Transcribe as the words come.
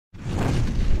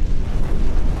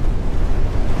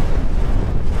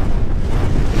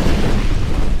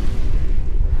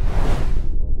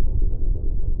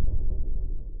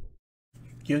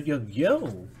Yo, yo,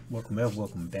 yo!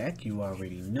 Welcome back. You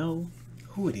already know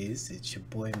who it is. It's your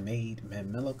boy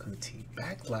MadeMenMelo coming to you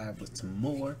back live with some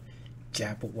more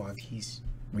Jabbawockeez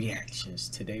reactions.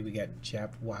 Today we got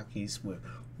Jabbawockeez with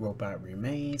Robot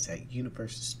Remains at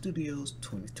Universal Studios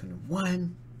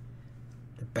 2021.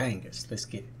 The bangers. Let's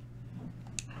get it.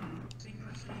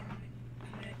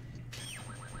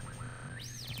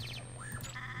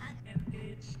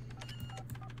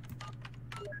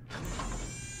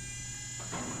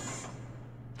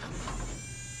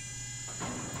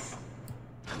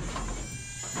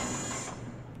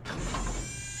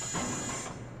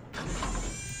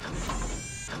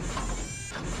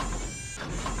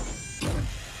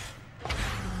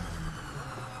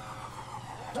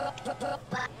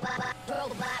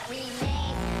 Robot Remains. Robot Remains.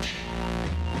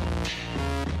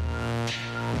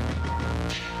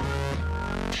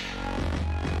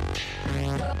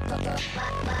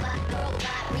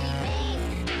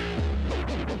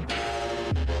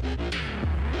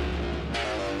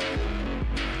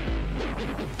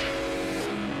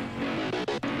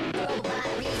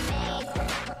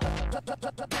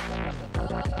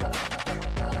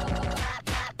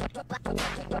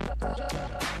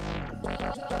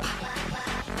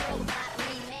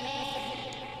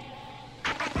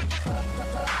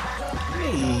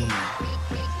 Hey!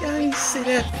 Y'all ain't see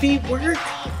that feet work?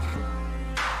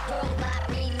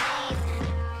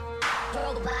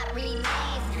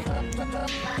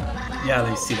 Y'all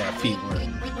ain't see that feet work.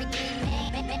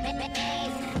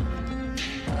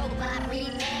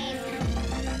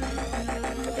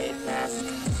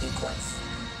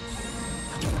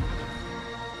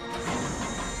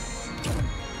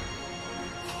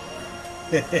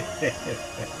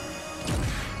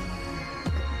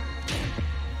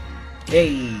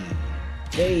 Hey,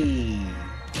 hey,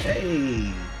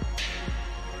 hey.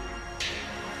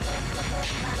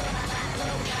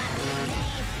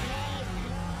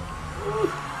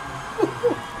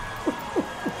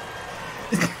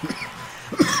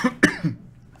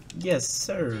 Yes,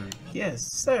 sir. Yes,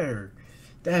 sir.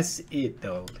 That's it,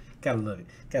 though. Gotta love it.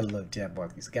 Gotta love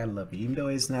Jabbawockeez. Gotta love it. Even though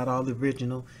it's not all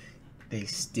original, they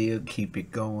still keep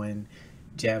it going.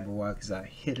 Jabbawockeez are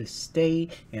here to stay,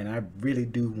 and I really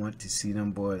do want to see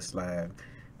them boys live.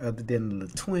 Other than the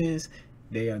twins,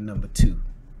 they are number two.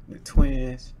 The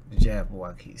twins, the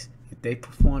Jabbawockeez. If they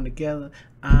perform together,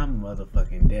 I'm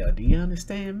motherfucking there. Do you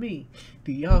understand me?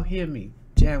 Do y'all hear me?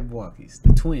 Jabbawockeez,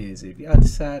 the twins. If y'all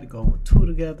decide to go on tour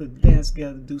together, dance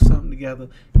together, do something together,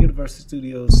 Universal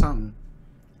Studios, something,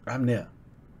 I'm there.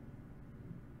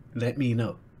 Let me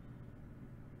know.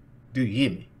 Do you hear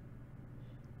me?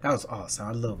 That was awesome.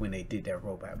 I love when they did that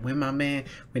robot.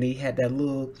 When he had that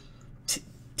little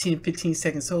 10-15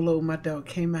 second solo, my dog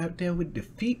came out there with the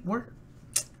feet work.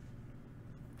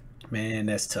 Man,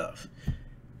 that's tough.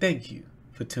 Thank you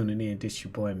for tuning in. This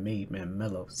your boy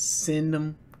MadeMenMelo. Send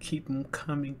them, keep them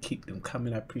coming, keep them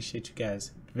coming. I appreciate you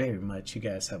guys very much. You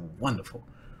guys have a wonderful,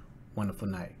 wonderful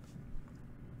night.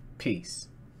 Peace.